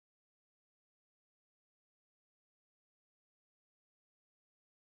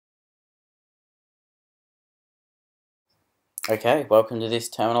Okay, welcome to this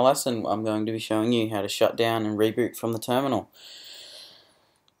terminal lesson. I'm going to be showing you how to shut down and reboot from the terminal.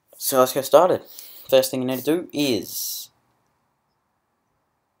 So let's get started. First thing you need to do is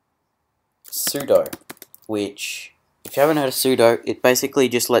sudo, which, if you haven't heard of sudo, it basically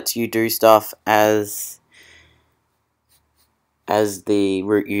just lets you do stuff as the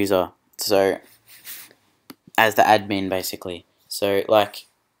root user. So, as the admin, basically. So, like,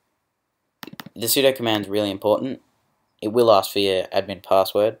 the sudo command is really important. It will ask for your admin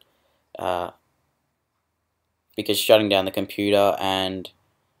password, because shutting down the computer and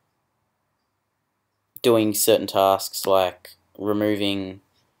doing certain tasks like removing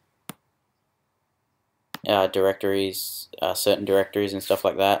certain directories and stuff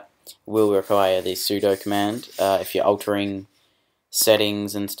like that will require the sudo command. If you're altering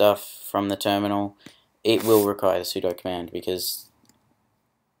settings and stuff from the terminal, it will require the sudo command because,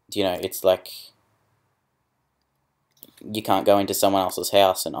 you know, it's like you can't go into someone else's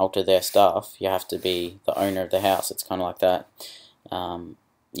house and alter their stuff. You have to be the owner of the house. It's kind of like that.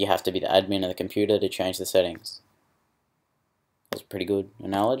 You have to be the admin of the computer to change the settings. That's a pretty good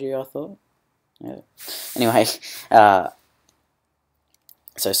analogy, I thought. Yeah. Anyway, so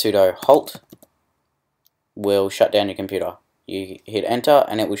sudo halt will shut down your computer. You hit enter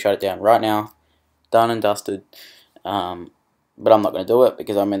and it will shut it down right now. Done and dusted. But I'm not going to do it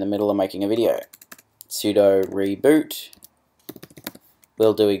because I'm in the middle of making a video. Sudo reboot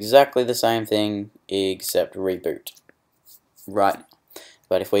will do exactly the same thing except reboot. Right.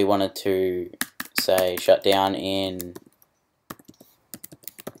 But if we wanted to, say, shut down in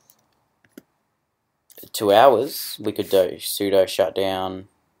 2 hours, we could do sudo shutdown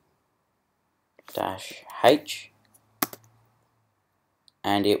 -h,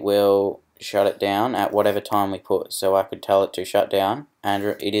 and it will shut it down at whatever time we put. So I could tell it to shut down, and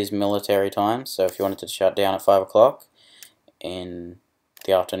it is military time, so if you wanted to shut down at 5 o'clock in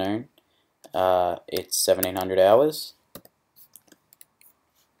the afternoon, it's 1700 hours.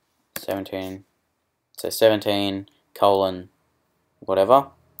 17 colon whatever,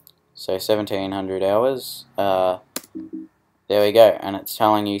 so 1700 hours. There we go, and it's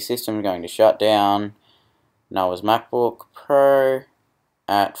telling you system's going to shut down Noah's MacBook Pro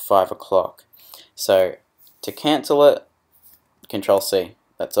at 5 o'clock. So to cancel it, Control C,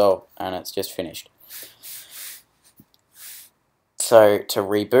 that's all, and it's just finished. So to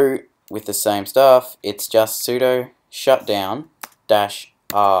reboot with the same stuff, it's just sudo shutdown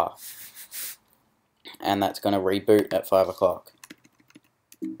 -r, and that's going to reboot at 5 o'clock.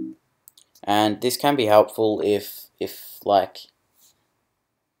 And this can be helpful if like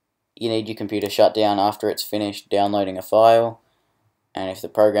you need your computer shut down after it's finished downloading a file, and if the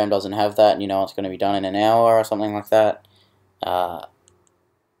program doesn't have that and you know it's going to be done in an hour or something like that.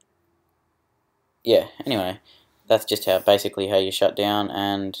 Yeah, anyway, that's just basically how you shut down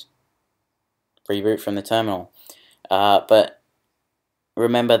and reboot from the terminal. But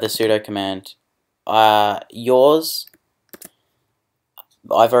remember the sudo command. Yours,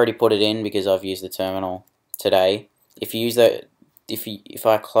 I've already put it in because I've used the terminal today. If you use that, if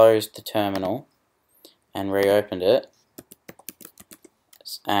I closed the terminal and reopened it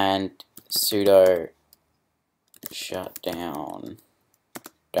and sudo shutdown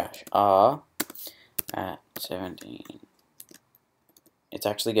 -r at 17, it's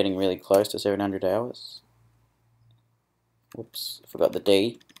actually getting really close to 700 hours. Whoops, forgot the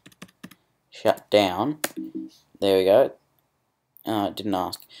D. Shut down. There we go. It didn't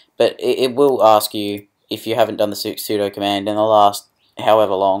ask, but it will ask you if you haven't done the sudo command in the last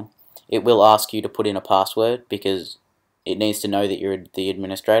however long. It will ask you to put in a password because it needs to know that you're the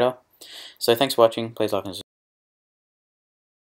administrator. So thanks for watching. Please like and subscribe.